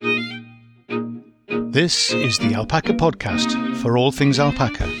This is the Alpaca Podcast for all things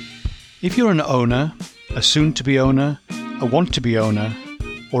alpaca. If you're an owner, a soon-to-be owner, a want-to-be owner,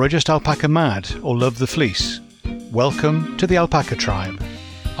 or are just alpaca mad or love the fleece, welcome to the Alpaca Tribe.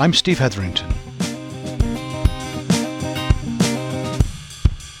 I'm Steve Hetherington.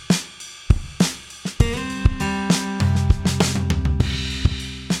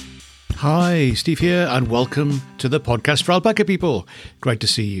 Hi, Steve here, and welcome to the podcast for alpaca people. Great to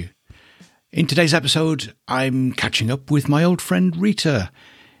see you. In today's episode, I'm catching up with my old friend Rita,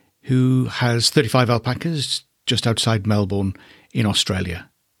 who has 35 alpacas just outside Melbourne in Australia.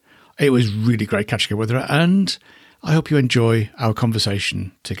 It was really great catching up with her, and I hope you enjoy our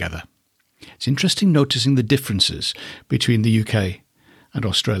conversation together. It's interesting noticing the differences between the UK and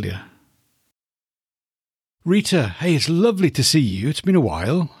Australia. Rita, hey, it's lovely to see you. It's been a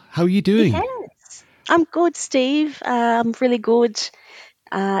while. How are you doing? Yes, I'm good, Steve. I'm really good.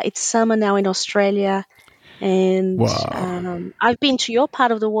 It's summer now in Australia, and Wow. I've been to your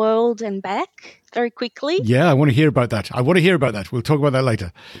part of the world and back very quickly. Yeah, I want to hear about that. We'll talk about that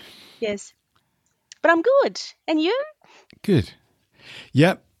later. Yes, but I'm good. And you? Good.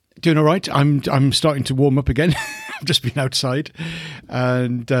 Yeah, doing all right. I'm starting to warm up again. I've just been outside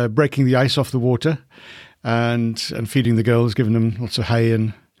and breaking the ice off the water and feeding the girls, giving them lots of hay,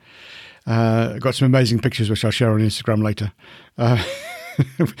 and I got some amazing pictures which I'll share on Instagram later.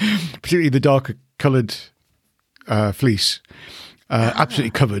 Particularly the darker coloured fleece,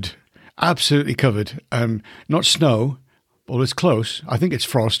 absolutely covered. Not snow, well, it's close. I think it's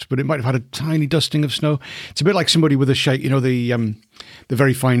frost, but it might have had a tiny dusting of snow. It's a bit like somebody with a shake, the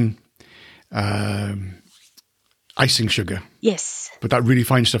very fine icing sugar. Yes. But that really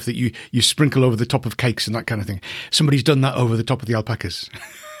fine stuff that you sprinkle over the top of cakes and that kind of thing. Somebody's done that over the top of the alpacas.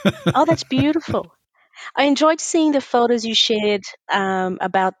 Oh, that's beautiful. I enjoyed seeing the photos you shared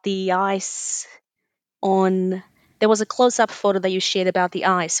about the ice on. There was a close-up photo that you shared about the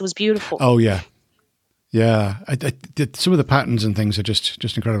ice. It was beautiful. Oh, yeah. Yeah. Some of the patterns and things are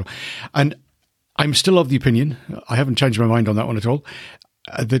just incredible. And I'm still of the opinion, I haven't changed my mind on that one at all,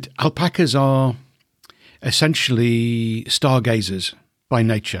 that alpacas are essentially stargazers by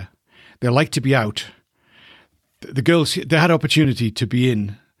nature. They like to be out. The girls, they had opportunity to be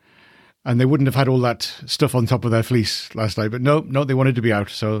in, and they wouldn't have had all that stuff on top of their fleece last night. But no, they wanted to be out.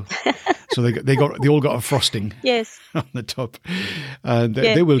 So they all got a frosting Yes. on the top.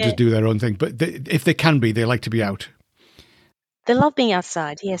 They will just do their own thing. But if they can be, they like to be out. They love being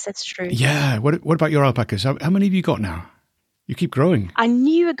outside. Yes, that's true. Yeah. What about your alpacas? How many have you got now? You keep growing. I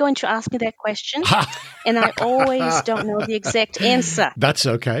knew you were going to ask me that question, and I always don't know the exact answer. That's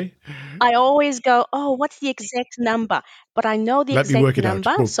okay. I always go, oh, what's the exact number? But I know the Let me work exact it out.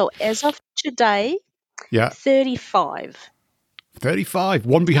 number. Cool. So as of today, Yeah. 35. 35.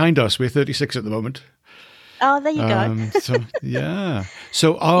 One behind us. We're 36 at the moment. Oh, there you go. Yeah.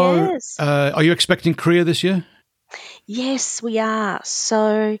 So Yes. are you expecting Korea this year? Yes, we are.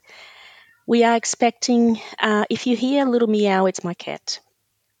 So we are expecting, if you hear a little meow, it's my cat.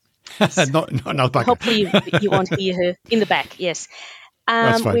 not an alpaca. Hopefully you won't hear her in the back. Yes.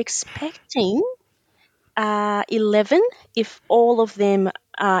 That's fine. We're expecting 11 if all of them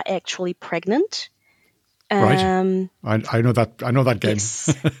are actually pregnant. Right. I know that game.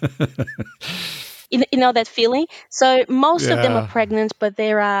 Yes. You know that feeling? So most of them Yeah. are pregnant, but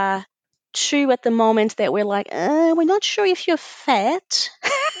there are 2 at the moment that we're like, we're not sure if you're fat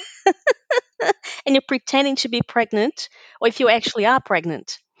and you're pretending to be pregnant or if you actually are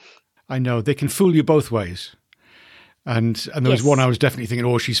pregnant. I know. They can fool you both ways. And there was Yes. one I was definitely thinking,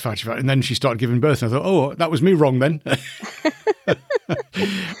 oh, she's fat. And then she started giving birth. And I thought, oh, that was me wrong then.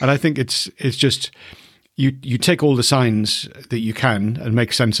 And I think it's just you take all the signs that you can and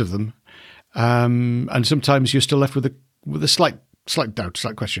make sense of them. And sometimes you're still left with a slight doubt,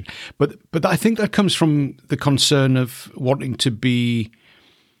 slight question. But I think that comes from the concern of wanting to be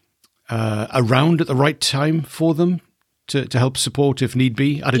around at the right time for them to help support if need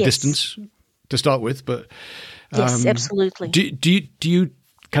be at a Yes. distance to start with. But Yes, absolutely. do you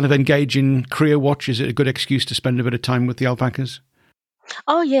kind of engage in career watch? Is it a good excuse to spend a bit of time with the alpacas?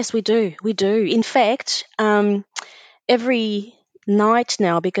 Oh, yes, we do. We do. In fact, every night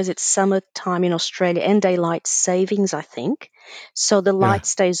now, because it's summertime in Australia and daylight savings, I think, so the light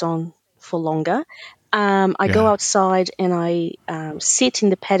stays on for longer. I go Yeah. outside and I sit in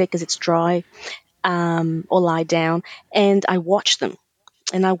the paddock because it's dry, or lie down, and I watch them.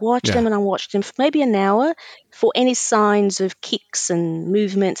 And I watch Yeah. them and I watch them for maybe an hour for any signs of kicks and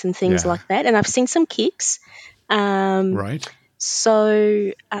movements and things Yeah. like that. And I've seen some kicks. Right.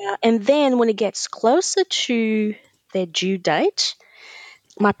 So, and then when it gets closer to their due date,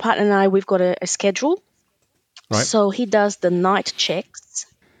 my partner and I, we've got a schedule. Right. So he does the night checks.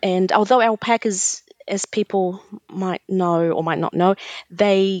 And although alpacas, as people might know or might not know,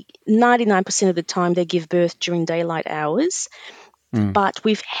 they 99% of the time they give birth during daylight hours. But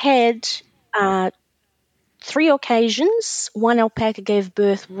we've had 3 occasions. One alpaca gave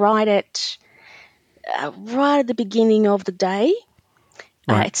birth right at the beginning of the day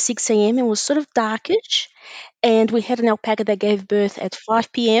Right. at 6 a.m. It was sort of darkish. And we had an alpaca that gave birth at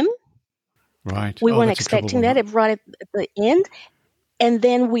 5 p.m. Right. We Oh, weren't that's a trouble expecting one. that right at the end. And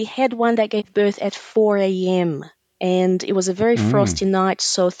then we had one that gave birth at 4 a.m. And it was a very frosty night.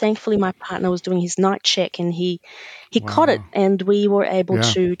 So thankfully, my partner was doing his night check and he caught it. Wow. And we were able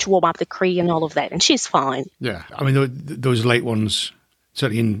Yeah. to warm up the Cree and all of that. And she's fine. Yeah. I mean, those late ones,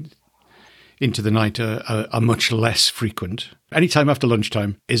 certainly into the night, are much less frequent. Any time after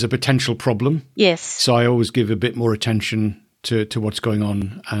lunchtime is a potential problem. Yes. So I always give a bit more attention to what's going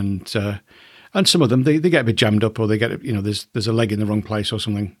on, and some of them they get a bit jammed up, or they get there's a leg in the wrong place or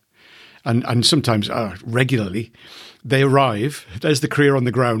something, and sometimes regularly they arrive. There's the Cree on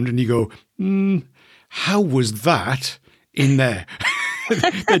the ground, and you go, how was that in there?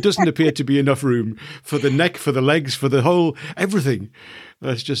 There doesn't appear to be enough room for the neck, for the legs, for the whole everything.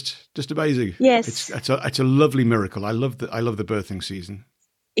 That's just amazing. Yes. It's a lovely miracle. I love the birthing season.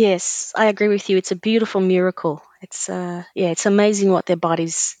 Yes, I agree with you. It's a beautiful miracle. It's it's amazing what their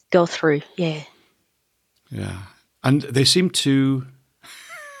bodies go through. Yeah. Yeah. And they seem to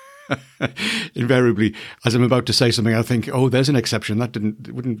invariably, as I'm about to say something, I think, oh, there's an exception. That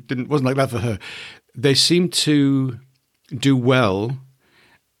wasn't like that for her. They seem to do well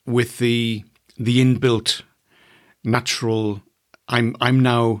with the inbuilt natural. I'm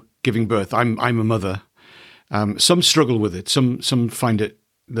now giving birth. I'm a mother. Some struggle with it. Some find it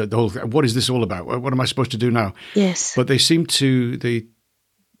the whole. What is this all about? What am I supposed to do now? Yes. But they seem to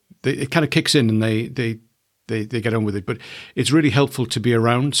it kind of kicks in and they get on with it. But it's really helpful to be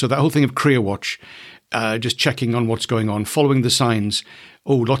around. So that whole thing of Crea Watch, just checking on what's going on, following the signs.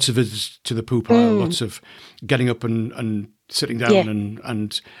 Oh, lots of visits to the poo pile, lots of getting up and sitting down, Yeah.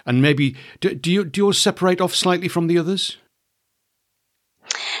 and maybe do yours separate off slightly from the others?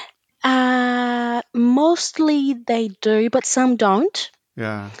 Mostly they do, but some don't.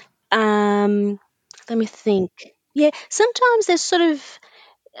 Yeah. Let me think. Yeah, sometimes there's sort of,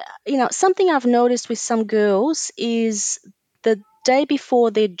 something I've noticed with some girls is the day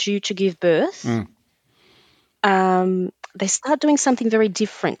before they're due to give birth, they start doing something very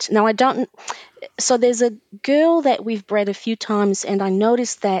different. Now, so there's a girl that we've bred a few times, and I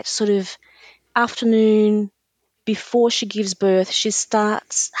noticed that sort of afternoon before she gives birth, she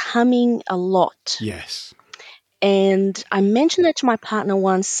starts humming a lot. Yes. And I mentioned that to my partner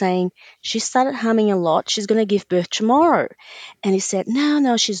once, saying, she started humming a lot. She's going to give birth tomorrow. And he said,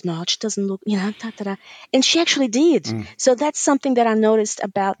 no, she's not. She doesn't look, da, da, da. And she actually did. So that's something that I noticed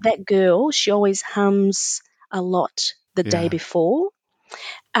about that girl. She always hums a lot the day before.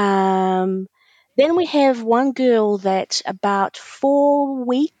 Then we have one girl that about 4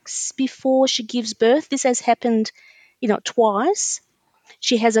 weeks before she gives birth, this has happened, twice,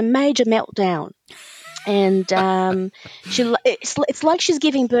 she has a major meltdown. And it's like she's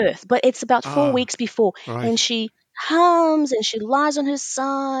giving birth, but it's about 4 weeks before. Right. And she hums and she lies on her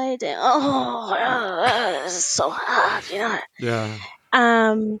side. And, it's so hard, Yeah.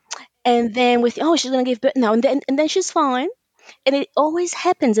 And then she's going to give birth. No, and then she's fine. And it always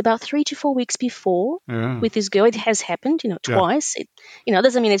happens about 3 to 4 weeks before with this girl. It has happened, twice. It,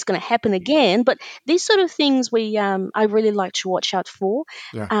 doesn't mean it's going to happen again. But these sort of things I really like to watch out for.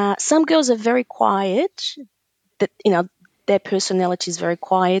 Yeah. Some girls are very quiet. That their personality is very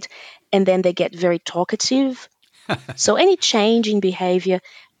quiet, and then they get very talkative. So any change in behavior,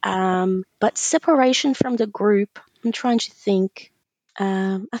 but separation from the group. I'm trying to think.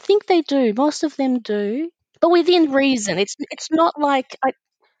 I think they do. Most of them do. But within reason. It's not like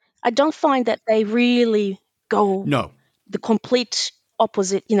I don't find that they really go No. the complete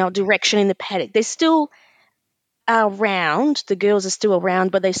opposite, direction in the paddock. They're still around. The girls are still around,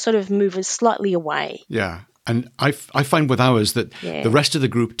 but they sort of move slightly away. Yeah. And I find with ours that the rest of the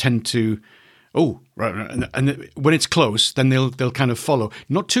group tend to, right, and when it's close, then they'll kind of follow,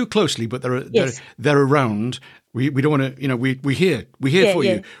 not too closely, but they're around. We don't want to, we're here for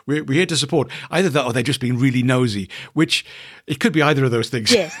you. We're here to support. Either that, or they're just being really nosy, which it could be either of those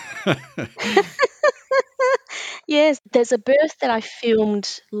things. Yes. Yes, there's a birth that I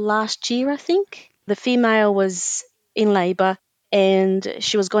filmed last year, I think. The female was in labour and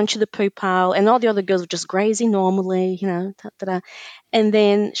she was going to the poo pile, and all the other girls were just grazing normally, da, da, da. And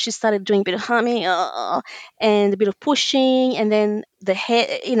then she started doing a bit of humming and a bit of pushing, and then the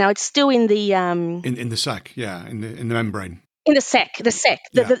head, it's still in the in the sac, in the membrane. In the sac,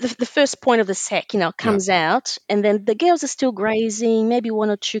 the first point of the sac, comes out, and then the girls are still grazing. Maybe one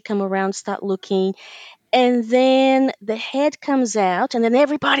or two come around, start looking, and then the head comes out, and then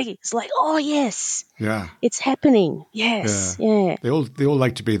everybody is like, "Oh yes, it's happening." Yes, yeah. They all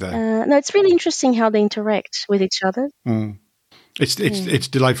like to be there. No, it's really interesting how they interact with each other. Mm. It's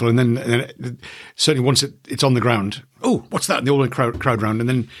delightful, and then certainly once it's on the ground, oh, what's that? And they all crowd round, and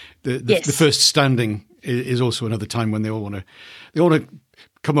then the first standing is also another time when they all want to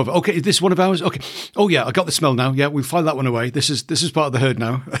come over. Okay, is this one of ours? Okay, oh yeah, I got the smell now. Yeah, we'll file that one away. This is part of the herd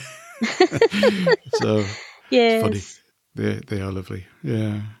now. So yes. Funny. They are lovely.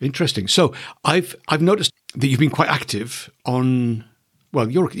 Yeah, interesting. So I've noticed that you've been quite active on. Well,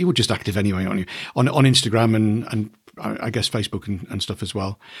 you were just active anyway, aren't you? On Instagram and I guess Facebook and stuff as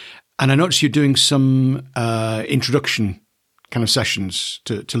well. And I noticed you're doing some introduction kind of sessions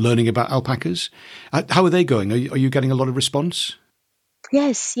to learning about alpacas. How are they going? Are you getting a lot of response?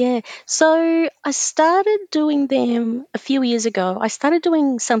 Yes, yeah. So I started doing them a few years ago. I started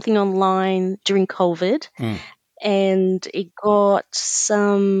doing something online during COVID. And it got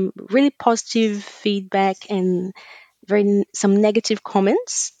some really positive feedback and some negative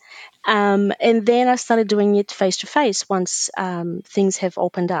comments. And then I started doing it face to face once things have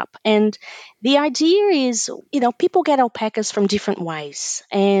opened up. And the idea is, people get alpacas from different ways.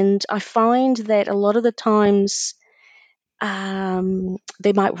 And I find that a lot of the times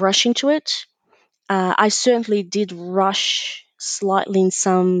they might rush into it. I certainly did rush slightly in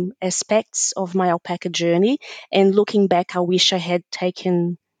some aspects of my alpaca journey. And looking back, I wish I had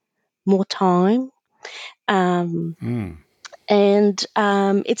taken more time. And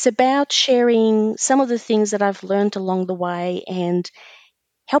it's about sharing some of the things that I've learned along the way and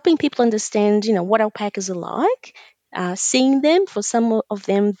helping people understand, what alpacas are like. Seeing them, for some of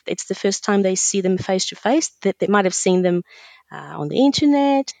them, it's the first time they see them face to face. That they might have seen them on the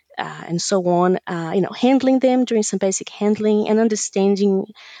internet and so on. Handling them, doing some basic handling, and understanding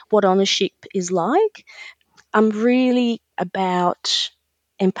what ownership is like. I'm really about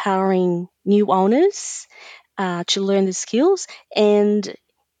empowering new owners to learn the skills and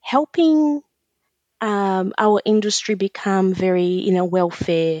helping our industry become very,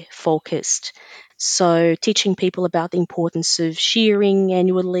 welfare focused. So teaching people about the importance of shearing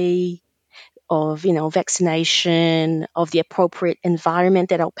annually, of, vaccination, of the appropriate environment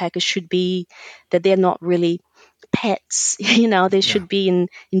that alpacas should be, that they're not really pets, they should be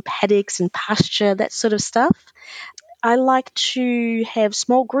in paddocks and pasture, that sort of stuff. I like to have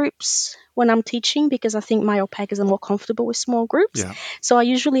small groups when I'm teaching because I think my alpacas are more comfortable with small groups. Yeah. So I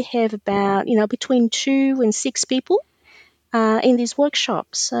usually have about, between 2 and 6 people in these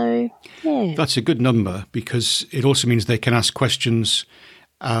workshops. So, yeah. That's a good number because it also means they can ask questions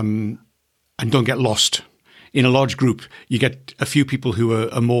and don't get lost. In a large group, you get a few people who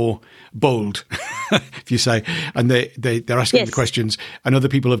are more bold, if you say, and they're asking the questions, and other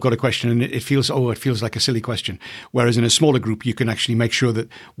people have got a question, and it feels like a silly question. Whereas in a smaller group, you can actually make sure that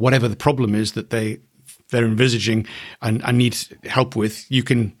whatever the problem is that they're envisaging and need help with, you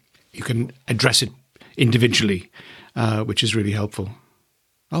can address it individually, which is really helpful.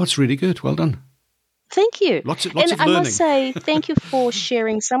 Oh, it's really good. Well done. Thank you. Lots of learning. I must say, thank you for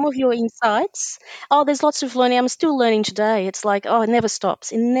sharing some of your insights. Oh, there's lots of learning. I'm still learning today. It's like, it never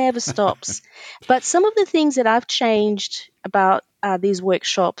stops. It never stops. But some of the things that I've changed about these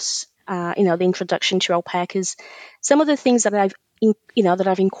workshops, the introduction to alpacas, some of the things that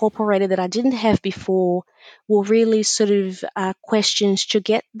I've incorporated that I didn't have before were really sort of questions to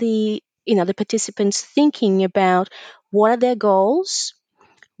get the participants thinking about what are their goals.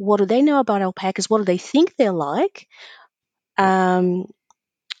 What do they know about alpacas? What do they think they're like?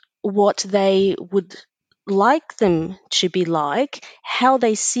 What they would like them to be like? How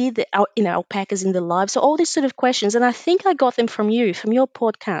they see the alpacas in their lives? So all these sort of questions, and I think I got them from your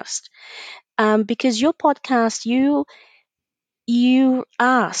podcast, because your podcast you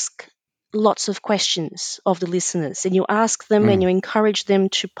ask lots of questions of the listeners, and you ask them and you encourage them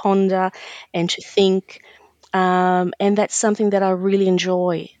to ponder and to think. And that's something that I really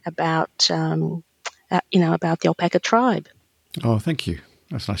enjoy about, about the alpaca tribe. Oh, thank you.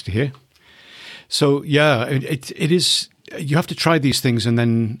 That's nice to hear. So, yeah, it is. You have to try these things and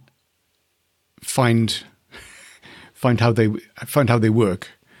then find how they work.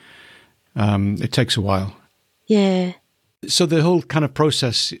 It takes a while. Yeah. So the whole kind of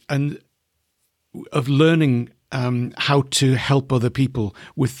process of learning how to help other people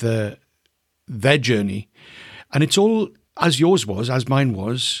with their journey. And it's all as yours was, as mine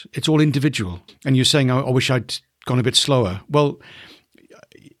was, it's all individual. And you're saying, I wish I'd gone a bit slower. Well,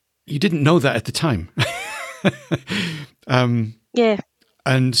 you didn't know that at the time. Yeah.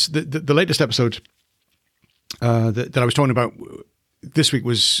 And the latest episode that I was talking about this week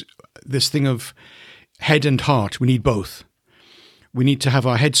was this thing of head and heart. We need both. We need to have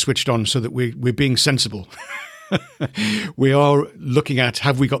our head switched on so that we're being sensible. We are looking at,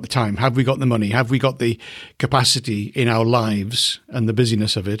 have we got the time? Have we got the money? Have we got the capacity in our lives and the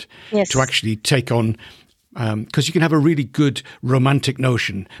busyness of it to actually take on? Because you can have a really good romantic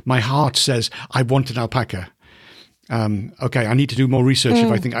notion. My heart says, I want an alpaca. Okay, I need to do more research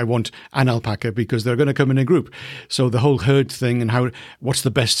if I think I want an alpaca because they're going to come in a group. So the whole herd thing and what's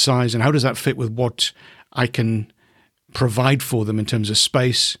the best size and how does that fit with what I can provide for them in terms of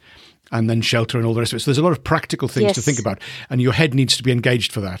space and then shelter and all the rest of it. So there's a lot of practical things to think about, and your head needs to be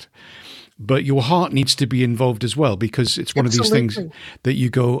engaged for that. But your heart needs to be involved as well, because it's one of these things that you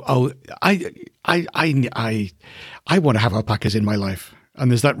go, oh, I want to have alpacas in my life. And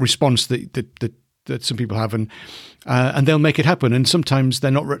there's that response that some people have, and they'll make it happen. And sometimes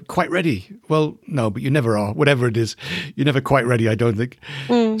they're not quite ready. Well, no, but you never are. Whatever it is, you're never quite ready, I don't think.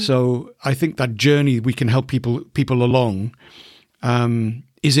 So I think that journey we can help people along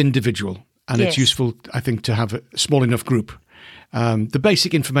is individual, and it's useful, I think, to have a small enough group. The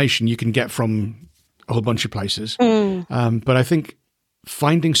basic information you can get from a whole bunch of places. But I think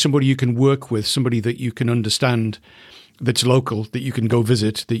finding somebody you can work with, somebody that you can understand, that's local, that you can go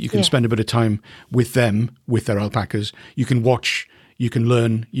visit, that you can spend a bit of time with them, with their alpacas. You can watch, you can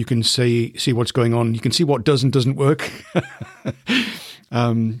learn, you can see what's going on, you can see what does and doesn't work.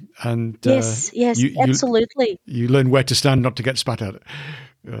 Yes, absolutely. You learn where to stand, not to get spat at.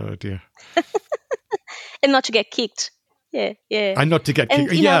 Oh dear. And not to get kicked. Yeah. And not to get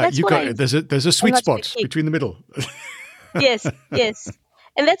kicked. There's a sweet spot between the middle. Yes.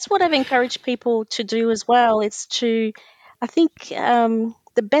 And that's what I've encouraged people to do as well. I think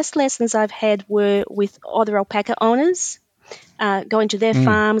the best lessons I've had were with other alpaca owners, going to their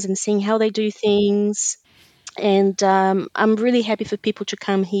farms and seeing how they do things. And I'm really happy for people to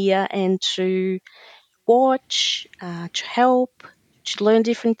come here and to watch, to help, to learn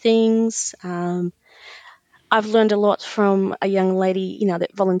different things. I've learned a lot from a young lady,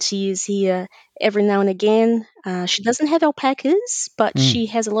 that volunteers here every now and again. She doesn't have alpacas, but she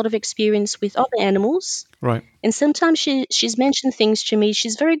has a lot of experience with other animals. Right. And sometimes she's mentioned things to me.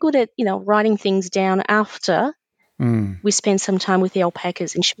 She's very good at, writing things down after we spend some time with the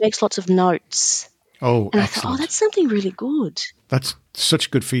alpacas, and she makes lots of notes. Oh, and excellent. I thought, that's something really good. That's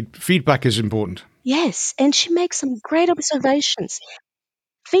such good feedback is important. Yes, and she makes some great observations.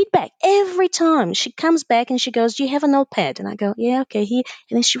 Feedback every time. She comes back and she goes, do you have a notepad? And I go, yeah, okay, here.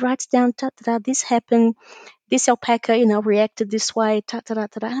 And then she writes down, this happened, this alpaca, reacted this way,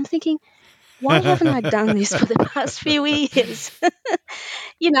 And I'm thinking, why haven't I done this for the past few years?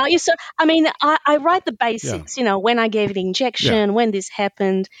 I write the basics, when I gave it injection, when this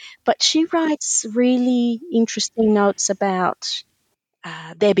happened, but she writes really interesting notes about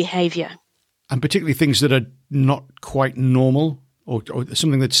their behavior. And particularly things that are not quite normal or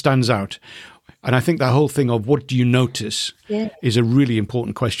something that stands out. And I think that whole thing of what do you notice is a really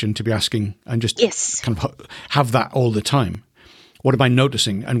important question to be asking, and just kind of have that all the time. What am I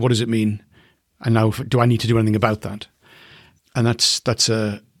noticing, and what does it mean? And now, do I need to do anything about that? And that's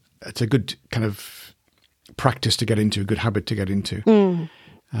a good kind of practice to get into, a good habit to get into.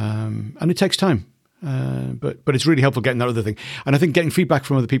 And it takes time, but it's really helpful getting that other thing. And I think getting feedback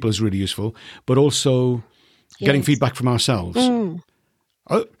from other people is really useful, but also getting feedback from ourselves.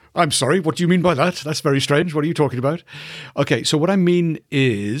 Oh, I'm sorry, what do you mean by that? That's very strange. What are you talking about? Okay, so what I mean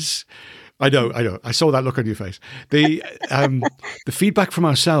is, I know. I saw that look on your face. The feedback from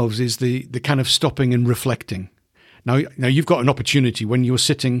ourselves is the kind of stopping and reflecting. Now you've got an opportunity when you're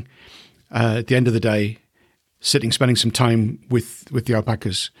sitting at the end of the day, spending some time with the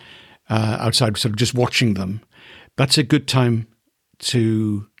alpacas outside, sort of just watching them. That's a good time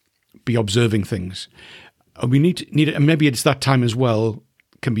to be observing things. We need it, and maybe it's that time as well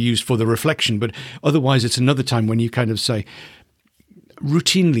can be used for the reflection. But otherwise, it's another time when you kind of say,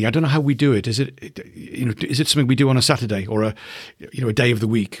 routinely, I don't know how we do it. Is it something we do on a Saturday or a day of the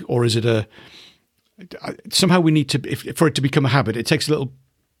week, or is it somehow we need to, for it to become a habit? It takes a little.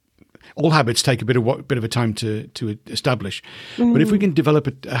 All habits take a bit of a time to establish. But if we can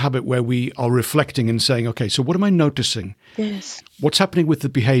develop a habit where we are reflecting and saying, okay, so what am I noticing? Yes. What's happening with the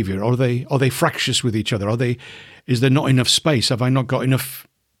behavior? Are they fractious with each other? Is there not enough space? Have I not got enough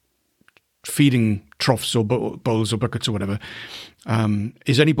feeding troughs or bowls or buckets or whatever?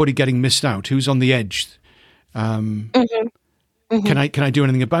 Is anybody getting missed out? Who's on the edge? Mm-hmm. Mm-hmm. Can I do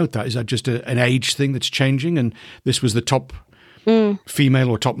anything about that? Is that just an age thing that's changing, and this was the top female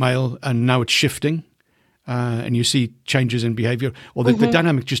or top male, and now it's shifting, and you see changes in behaviour, or the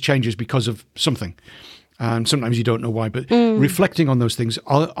dynamic just changes because of something, and sometimes you don't know why. But reflecting on those things,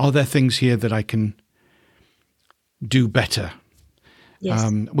 are there things here that I can do better?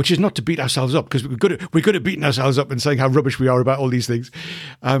 Yes. Which is not to beat ourselves up, because we're good at beating ourselves up and saying how rubbish we are about all these things.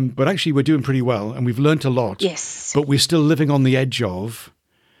 But actually we're doing pretty well, and we've learnt a lot. Yes. But we're still living on the edge of,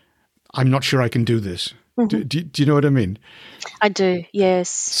 I'm not sure I can do this. Do you know what I mean? I do. Yes.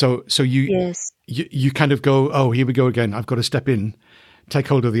 So you Yes. you kind of go, oh, here we go again. I've got to step in, take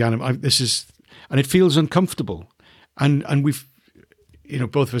hold of the animal. And it feels uncomfortable. And we've,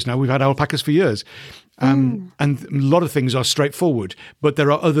 both of us now, we've had alpacas for years. And a lot of things are straightforward, but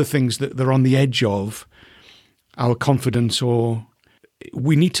there are other things that they're on the edge of our confidence, or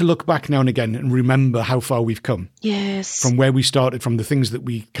we need to look back now and again and remember how far we've come. Yes. From where we started, from the things that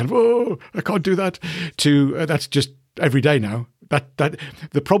we kind of, oh, I can't do that, to that's just every day now. That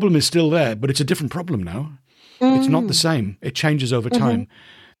the problem is still there, but it's a different problem now. It's not the same. It changes over time.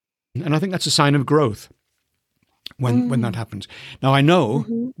 And I think that's a sign of growth. When that happens. Now, I know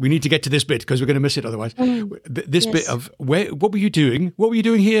we need to get to this bit because we're going to miss it otherwise. This bit of what were you doing? What were you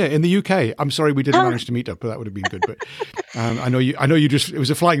doing here in the UK? I'm sorry we didn't manage to meet up, but that would have been good. But I know you just, it was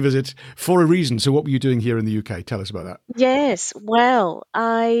a flying visit for a reason. So what were you doing here in the UK? Tell us about that. Yes. Well,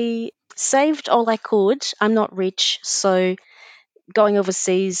 I saved all I could. I'm not rich, so going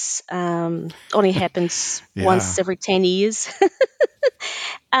overseas only happens once every 10 years.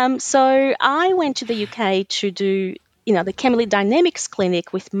 So I went to the UK to do, the Camely Dynamics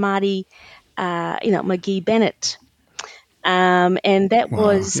clinic with Marty, McGee Bennett. And that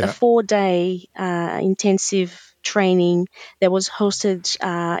was a 4-day intensive training that was hosted,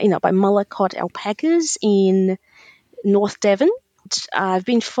 by Mullicott Alpacas in North Devon. I've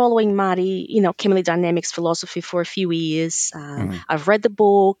been following Marty, Camely Dynamics philosophy for a few years. I've read the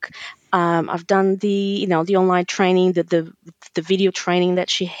book. I've done the, the online training, the video training that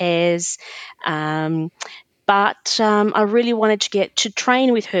she has. But I really wanted to get to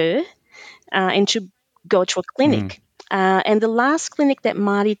train with her and to go to a clinic. And the last clinic that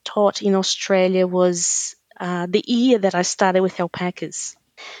Marty taught in Australia was the year that I started with alpacas.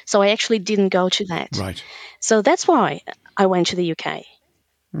 So I actually didn't go to that. Right. So that's why I went to the UK.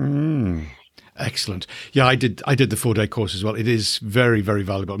 Excellent. Yeah, I did the 4-day course as well. It is very, very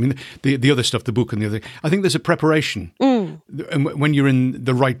valuable. I mean, the other stuff, the book and the other, I think there's a preparation. And when you're in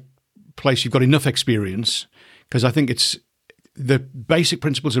the right place, you've got enough experience, because I think it's, the basic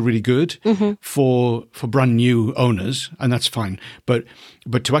principles are really good for brand new owners, and that's fine. But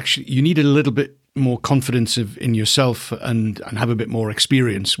to actually, you need a little bit more confidence in yourself and have a bit more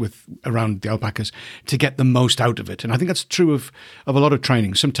experience around the alpacas to get the most out of it. And I think that's true of a lot of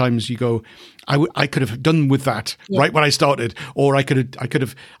training. Sometimes you go, I could have done with that right when I started, or I could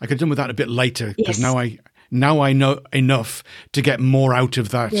have done with that a bit later, because now I know enough to get more out of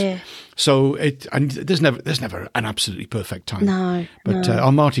that. Yeah. So there's never an absolutely perfect time. No.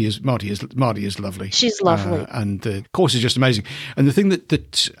 But Marty is lovely. She's lovely. And the course is just amazing. And the thing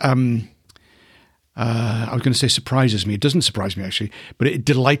that I was going to say surprises me. It doesn't surprise me, actually, but it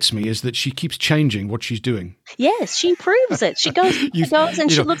delights me, is that she keeps changing what she's doing. Yes, she improves it. She goes and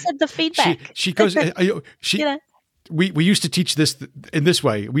she looks at the feedback. She goes. We used to teach this in this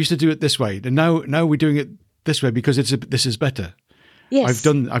way. We used to do it this way, and now we're doing it this way because this is better. Yes,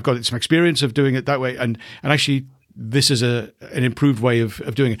 I've got some experience of doing it that way, and actually this is an improved way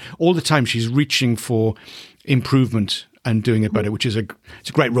of doing it. All the time she's reaching for improvement and doing it better, which is it's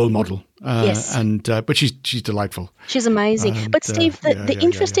a great role model. Yes. But she's delightful. She's amazing. But Steve, the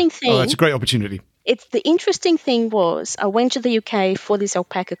interesting thing. Oh, it's a great opportunity. The interesting thing was I went to the UK for this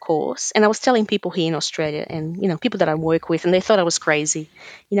alpaca course, and I was telling people here in Australia and, people that I work with, and they thought I was crazy.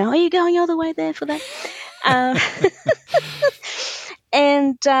 Are you going all the way there for that?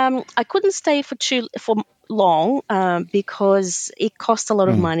 And I couldn't stay for long because it cost a lot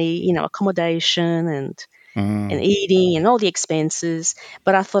of money, accommodation and eating and all the expenses.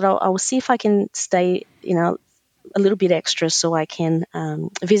 But I thought I will see if I can stay, a little bit extra so I can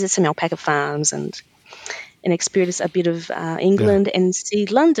visit some alpaca farms and experience a bit of England and see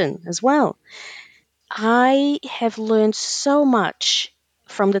London as well. I have learned so much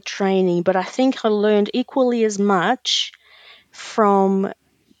from the training, but I think I learned equally as much from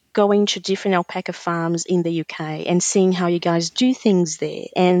going to different alpaca farms in the UK and seeing how you guys do things there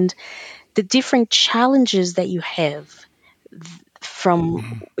and the different challenges that you have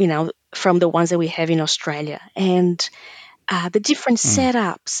from the ones that we have in Australia. And the different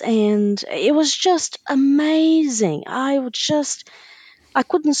setups, and it was just amazing. I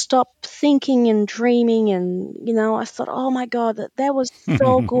couldn't stop thinking and dreaming, and I thought, oh my God, that was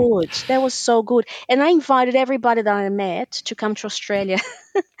so good. That was so good. And I invited everybody that I met to come to Australia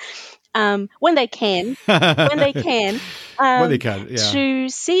when they can, when they can, Well, they can, yeah. to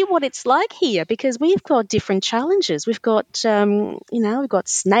see what it's like here, because we've got different challenges. We've got, we've got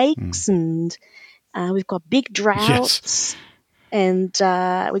snakes, and we've got big droughts, and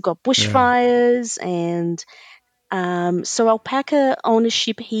we've got bushfires, and so alpaca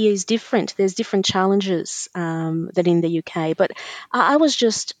ownership here is different. There's different challenges than in the UK. But I was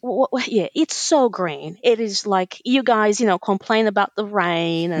just, it's so green. It is like you guys, complain about the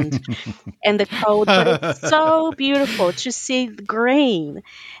rain and and the cold, but it's so beautiful to see the green.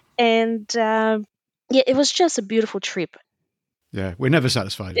 And it was just a beautiful trip. Yeah, we're never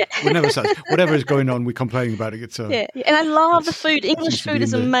satisfied. We're never satisfied. Whatever is going on, we complain about it. Yeah, and I love the food. English food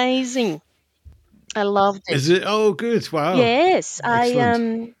is amazing. I loved it. Is it? Oh, good! Wow. Yes,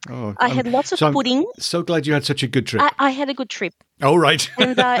 excellent. I had lots of pudding. I'm so glad you had such a good trip. I had a good trip. Oh, right.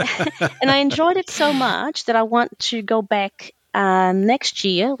 and I enjoyed it so much that I want to go back next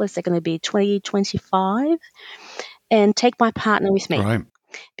year. Was it going to be 2025? And take my partner with me. Right.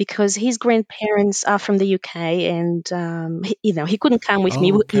 Because his grandparents are from the UK, and he couldn't come with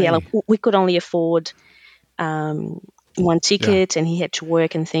me. Okay. Yeah, we could only afford one ticket, and he had to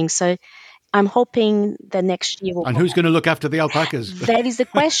work and things. So I'm hoping the next year. And who's going to look after the alpacas? That is the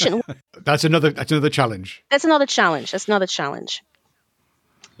question. That's another challenge. That's another challenge.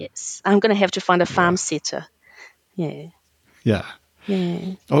 Yes, I'm going to have to find a farm sitter. Yeah. Yeah.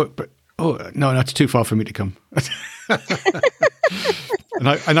 Yeah. Oh no, that's too far for me to come.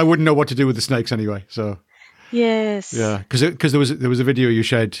 and I wouldn't know what to do with the snakes anyway. So. Yes. Yeah, because there was a video you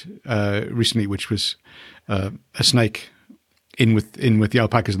shared recently, which was a snake in with the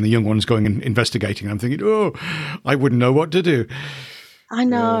alpacas and the young ones going and investigating. I'm thinking, oh, I wouldn't know what to do. I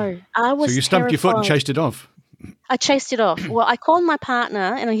know. I was. So you stamped your foot and chased it off. I chased it off. Well, I called my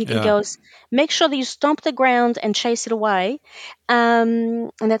partner, and he goes, "Make sure that you stomp the ground and chase it away,"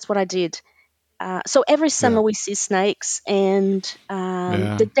 and that's what I did. So every summer we see snakes, and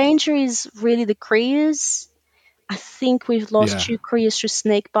the danger is really the criers. I think we've lost 2 criers to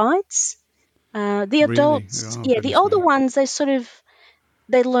snake bites. The adults, the older ones,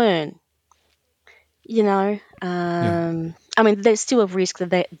 they learn. I mean, there's still a risk that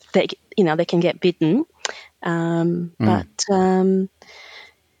they can get bitten. But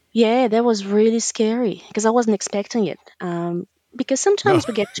that was really scary because I wasn't expecting it. Because sometimes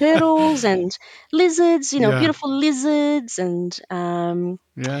we get turtles and lizards, beautiful lizards and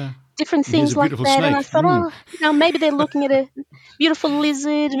different things like that. Snake. And I thought, maybe they're looking at a beautiful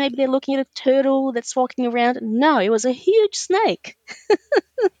lizard, maybe they're looking at a turtle that's walking around. No, it was a huge snake.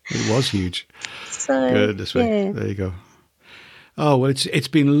 It was huge. So, goodness me. There you go. Oh, well, it's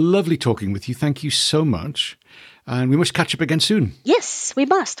been lovely talking with you. Thank you so much. And we must catch up again soon. Yes, we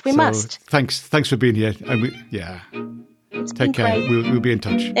must. We must. Thanks for being here. And take care. We'll be in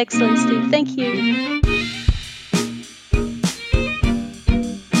touch. Excellent, Steve. Thank you.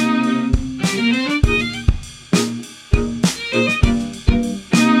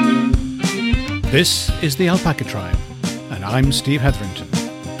 This is the Alpaca Tribe, and I'm Steve Hetherington.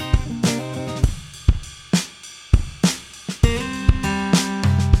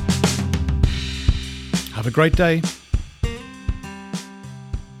 Have a great day.